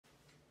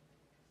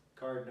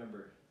Card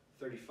number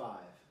 35,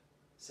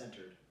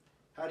 centered.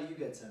 How do you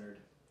get centered?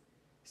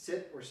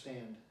 Sit or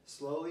stand,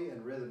 slowly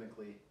and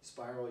rhythmically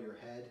spiral your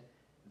head,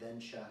 then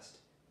chest,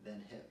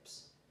 then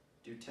hips.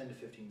 Do 10 to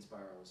 15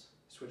 spirals.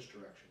 Switch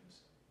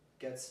directions.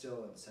 Get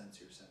still and sense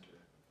your center.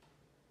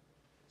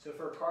 So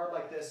for a card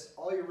like this,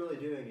 all you're really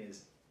doing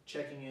is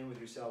checking in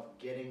with yourself,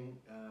 getting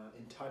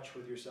in touch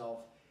with yourself,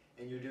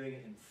 and you're doing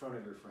it in front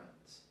of your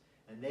friends.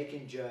 And they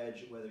can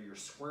judge whether you're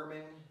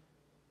squirming,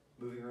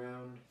 moving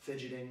around,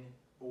 fidgeting,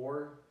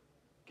 or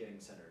getting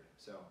centered.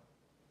 So.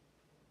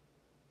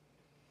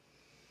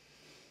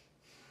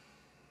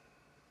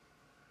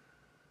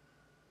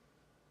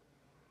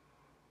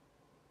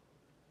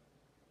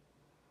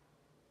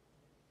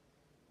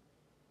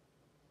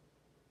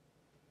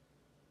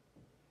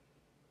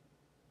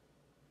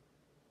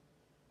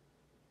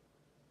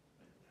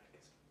 My neck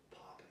is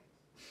popping.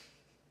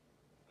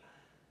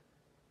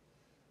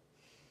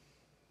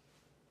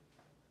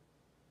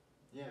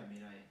 Yeah, I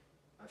mean,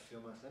 I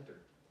feel my center.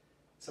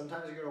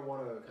 Sometimes you're going to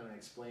want to kind of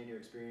explain your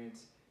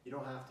experience. You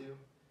don't have to.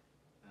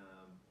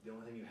 The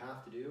only thing you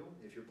have to do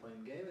if you're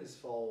playing the game is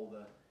follow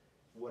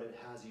what it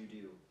has you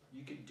do.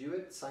 You could do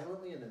it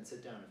silently and then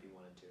sit down if you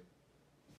wanted to.